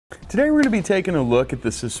Today we're going to be taking a look at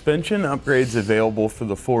the suspension upgrades available for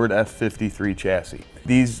the Ford F-53 chassis.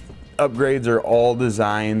 These upgrades are all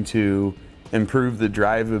designed to improve the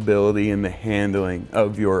drivability and the handling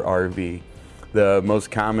of your RV. The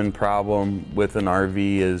most common problem with an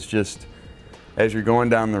RV is just as you're going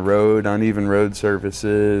down the road, uneven road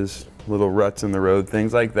surfaces, little ruts in the road,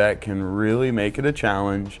 things like that can really make it a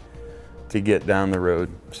challenge to get down the road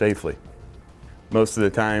safely. Most of the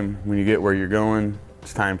time when you get where you're going,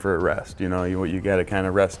 it's time for a rest. You know, you got to kind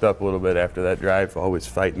of rest up a little bit after that drive, always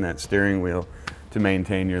fighting that steering wheel to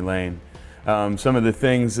maintain your lane. Some of the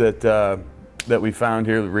things that we found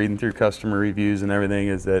here, reading through customer reviews and everything,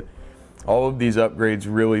 is that all of these upgrades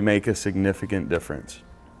really make a significant difference.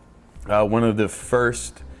 One of the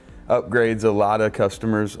first upgrades a lot of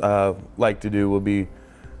customers like to do will be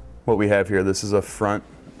what we have here. This is a front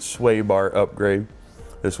sway bar upgrade.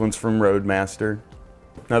 This one's from Roadmaster.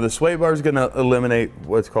 Now the sway bar is going to eliminate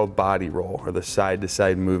what's called body roll, or the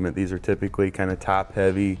side-to-side movement. These are typically kind of top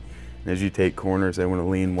heavy, and as you take corners they want to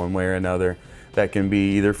lean one way or another. That can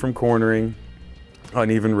be either from cornering,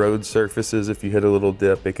 uneven road surfaces. If you hit a little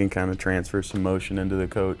dip, it can kind of transfer some motion into the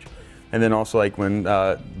coach. And then also like when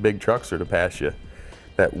big trucks are to pass you,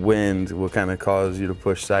 that wind will kind of cause you to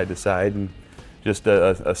push side to side, and just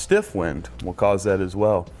a stiff wind will cause that as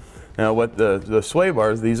well. Now what the sway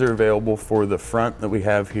bars, these are available for the front that we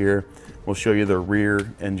have here. We'll show you the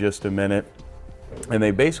rear in just a minute. And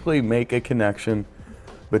they basically make a connection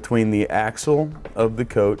between the axle of the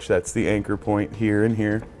coach, that's the anchor point here and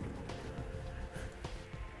here.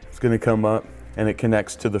 It's going to come up and it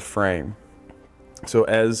connects to the frame. So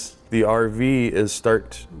as the RV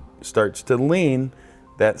starts to lean,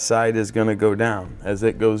 that side is going to go down. As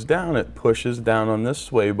it goes down, it pushes down on this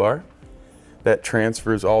sway bar. That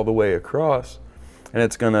transfers all the way across, and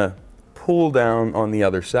it's going to pull down on the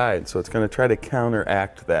other side. So it's going to try to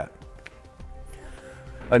counteract that.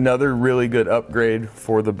 Another really good upgrade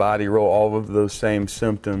for the body roll, all of those same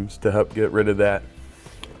symptoms to help get rid of that,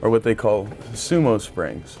 are what they call sumo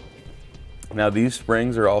springs. Now these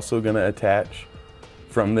springs are also going to attach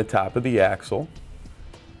from the top of the axle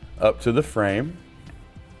up to the frame.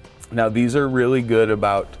 Now these are really good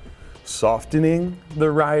about softening the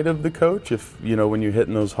ride of the coach. If you know, when you're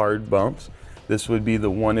hitting those hard bumps, this would be the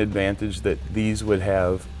one advantage that these would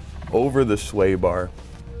have over the sway bar,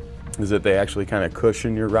 is that they actually kind of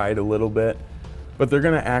cushion your ride a little bit, but they're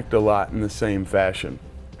going to act a lot in the same fashion.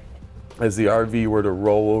 As the RV were to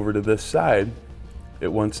roll over to this side,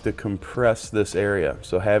 it wants to compress this area.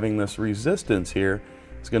 So having this resistance here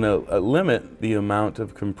is going to limit the amount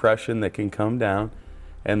of compression that can come down,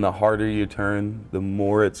 and the harder you turn, the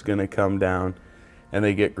more it's going to come down, and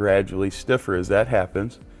they get gradually stiffer as that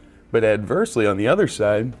happens. But adversely, on the other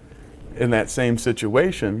side, in that same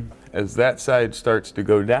situation, as that side starts to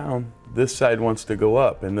go down, this side wants to go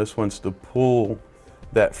up, and this wants to pull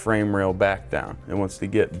that frame rail back down. It wants to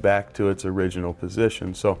get back to its original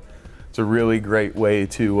position. So it's a really great way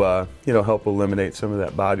to help eliminate some of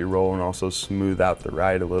that body roll and also smooth out the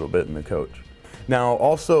ride a little bit in the coach. Now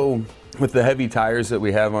also, with the heavy tires that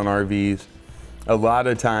we have on RVs, a lot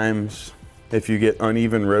of times if you get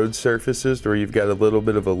uneven road surfaces or you've got a little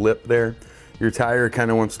bit of a lip there, your tire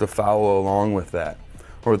kind of wants to follow along with that,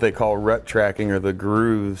 or what they call rut tracking, or the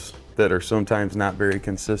grooves that are sometimes not very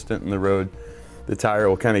consistent in the road. The tire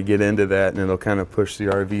will kind of get into that and it'll kind of push the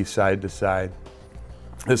RV side to side.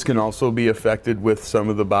 This can also be affected with some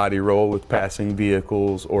of the body roll with passing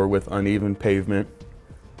vehicles or with uneven pavement.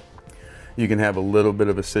 You can have a little bit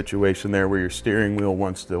of a situation there where your steering wheel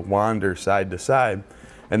wants to wander side to side,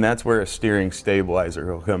 and that's where a steering stabilizer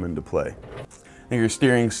will come into play. And your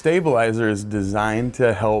steering stabilizer is designed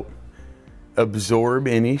to help absorb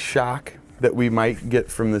any shock that we might get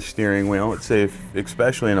from the steering wheel. Let's say,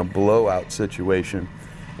 especially in a blowout situation,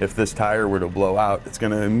 if this tire were to blow out, it's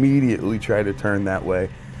going to immediately try to turn that way.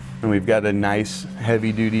 And we've got a nice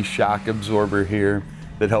heavy-duty shock absorber here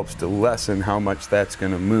that helps to lessen how much that's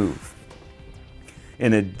going to move.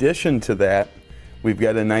 In addition to that, we've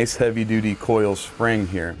got a nice heavy-duty coil spring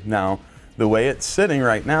here. Now, the way it's sitting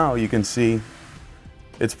right now, you can see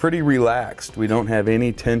it's pretty relaxed. We don't have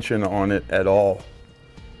any tension on it at all.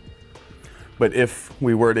 But if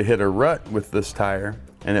we were to hit a rut with this tire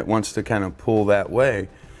and it wants to kind of pull that way,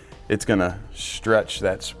 it's going to stretch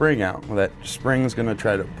that spring out. Well, that spring is going to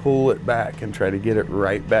try to pull it back and try to get it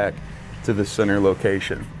right back to the center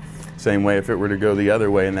location. Same way if it were to go the other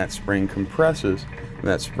way and that spring compresses, and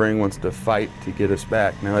that spring wants to fight to get us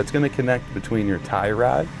back. Now it's going to connect between your tie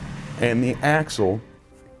rod and the axle.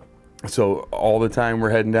 So all the time we're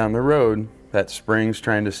heading down the road, that spring's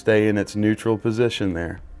trying to stay in its neutral position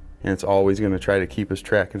there. and it's always going to try to keep us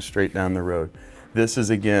tracking straight down the road. This is,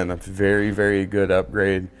 again, a very, very good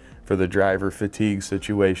upgrade for the driver fatigue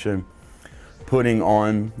situation. Putting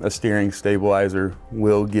on a steering stabilizer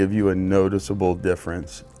will give you a noticeable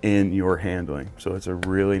difference in your handling. So it's a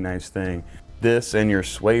really nice thing. This and your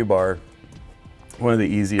sway bar, one of the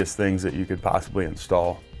easiest things that you could possibly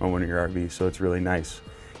install on one of your RVs. So it's really nice,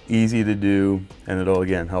 easy to do, and it'll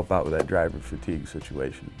again help out with that driver fatigue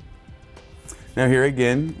situation. Now here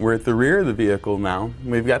again, we're at the rear of the vehicle now.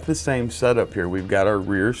 We've got the same setup here. We've got our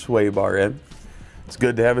rear sway bar in. It's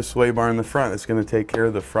good to have a sway bar in the front. It's going to take care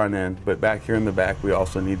of the front end, but back here in the back, we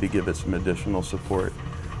also need to give it some additional support.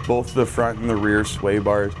 Both the front and the rear sway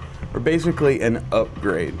bars are basically an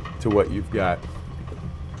upgrade to what you've got.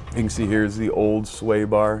 You can see here's the old sway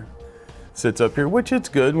bar. Sits up here, which it's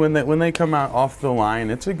good when they come out off the line.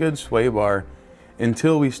 It's a good sway bar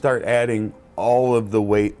until we start adding all of the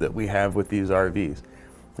weight that we have with these RVs.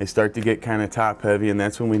 They start to get kind of top heavy, and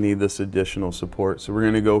that's when we need this additional support. So we're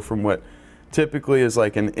going to go from what typically is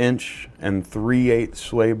like 1 3/8"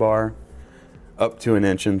 sway bar up to 1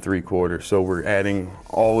 3/4". So we're adding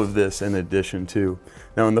all of this in addition to.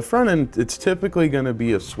 Now on the front end, it's typically going to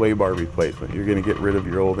be a sway bar replacement. You're going to get rid of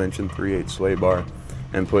your old 1 3/8" sway bar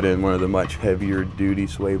and put in one of the much heavier duty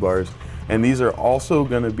sway bars. And these are also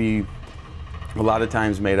going to be a lot of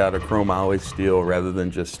times made out of chrome alloy steel rather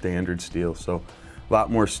than just standard steel. So a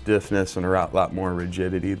lot more stiffness and a lot more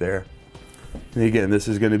rigidity there. And again, this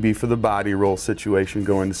is going to be for the body roll situation,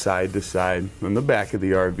 going side to side on the back of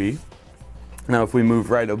the RV. Now if we move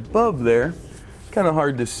right above there, kind of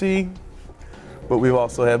hard to see, but we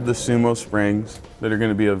also have the Sumo springs that are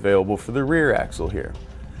going to be available for the rear axle here.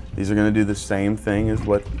 These are going to do the same thing as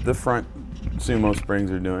what the front Sumo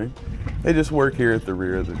springs are doing. They just work here at the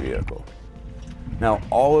rear of the vehicle. Now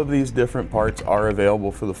all of these different parts are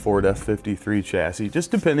available for the Ford F-53 chassis,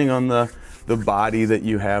 just depending on the body that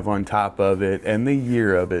you have on top of it and the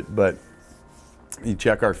year of it. But you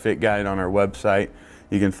check our fit guide on our website,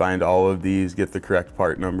 you can find all of these, get the correct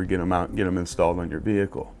part number, get them out, and get them installed on your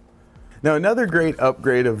vehicle. Now another great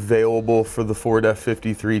upgrade available for the Ford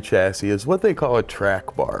F-53 chassis is what they call a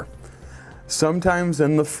track bar. Sometimes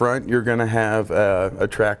in the front you're going to have a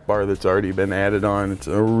track bar that's already been added on. It's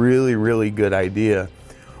a really, really good idea.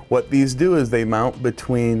 What these do is they mount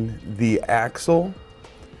between the axle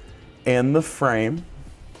and the frame.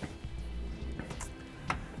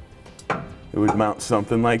 It would mount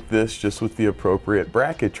something like this, just with the appropriate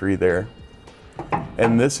bracketry there.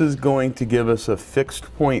 And this is going to give us a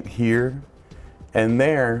fixed point here and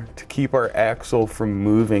there to keep our axle from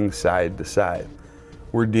moving side to side.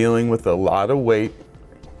 We're dealing with a lot of weight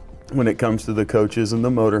when it comes to the coaches and the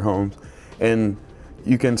motorhomes, and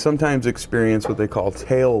you can sometimes experience what they call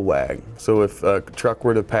tail wag. So if a truck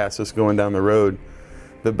were to pass us going down the road,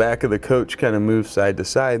 the back of the coach kind of moves side to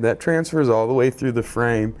side. That transfers all the way through the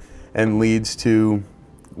frame and leads to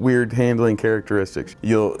weird handling characteristics.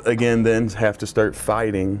 You'll again then have to start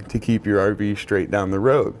fighting to keep your RV straight down the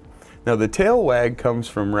road. Now the tail wag comes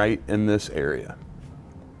from right in this area.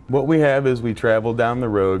 What we have as we travel down the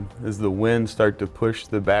road is the winds start to push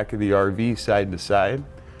the back of the RV side to side.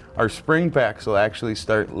 Our spring packs will actually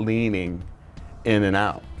start leaning in and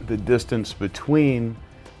out. The distance between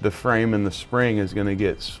the frame and the spring is going to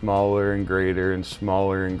get smaller and greater and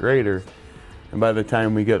smaller and greater. And by the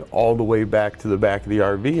time we get all the way back to the back of the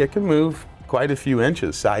RV, it can move quite a few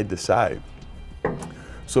inches side to side.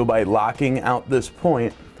 So by locking out this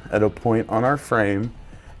point at a point on our frame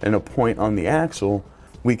and a point on the axle,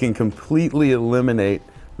 we can completely eliminate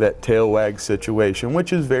that tail wag situation,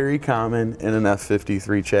 which is very common in an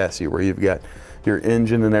F-53 chassis, where you've got your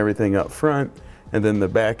engine and everything up front, and then the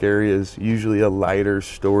back area is usually a lighter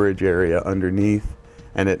storage area underneath,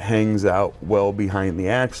 and it hangs out well behind the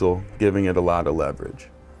axle, giving it a lot of leverage.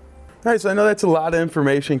 All right, so I know that's a lot of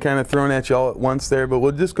information kind of thrown at you all at once there, but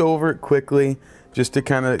we'll just go over it quickly just to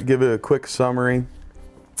kind of give it a quick summary.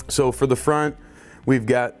 So for the front, we've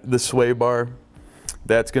got the sway bar.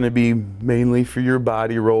 That's going to be mainly for your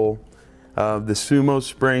body roll. The Sumo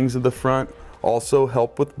springs at the front also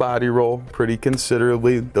help with body roll pretty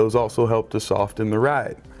considerably. Those also help to soften the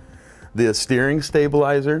ride. The steering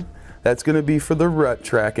stabilizer, that's going to be for the rut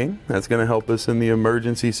tracking. That's going to help us in the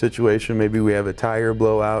emergency situation. Maybe we have a tire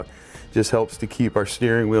blowout. Just helps to keep our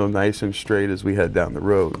steering wheel nice and straight as we head down the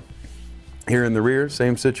road. Here in the rear,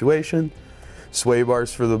 same situation. Sway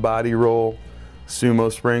bars for the body roll.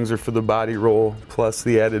 Sumo springs are for the body roll, plus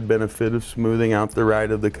the added benefit of smoothing out the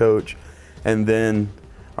ride of the coach. And then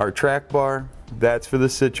our track bar, that's for the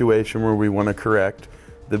situation where we want to correct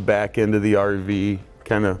the back end of the RV,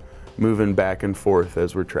 kind of moving back and forth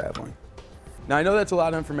as we're traveling. Now I know that's a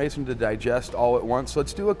lot of information to digest all at once, so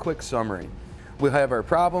let's do a quick summary. We'll have our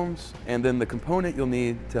problems and then the component you'll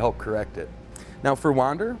need to help correct it. Now for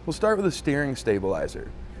wander, we'll start with a steering stabilizer.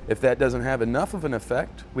 If that doesn't have enough of an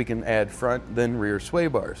effect, we can add front then rear sway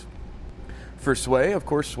bars. For sway, of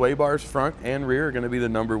course, sway bars front and rear are going to be the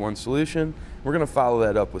 #1 solution. We're going to follow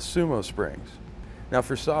that up with sumo springs. Now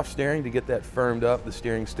for soft steering, to get that firmed up, the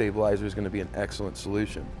steering stabilizer is going to be an excellent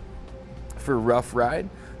solution. For rough ride,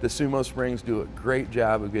 the sumo springs do a great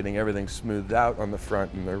job of getting everything smoothed out on the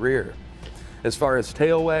front and the rear. As far as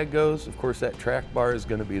tail wag goes, of course that track bar is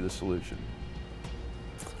going to be the solution.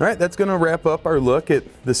 All right, that's going to wrap up our look at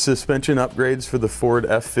the suspension upgrades for the Ford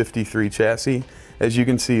F-53 chassis. As you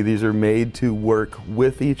can see, these are made to work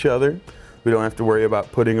with each other. We don't have to worry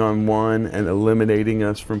about putting on one and eliminating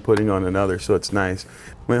us from putting on another, so it's nice.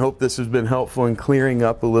 We hope this has been helpful in clearing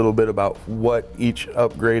up a little bit about what each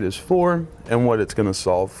upgrade is for and what it's going to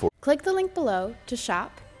solve for. Click the link below to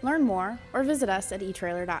shop, learn more, or visit us at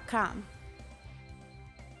etrailer.com.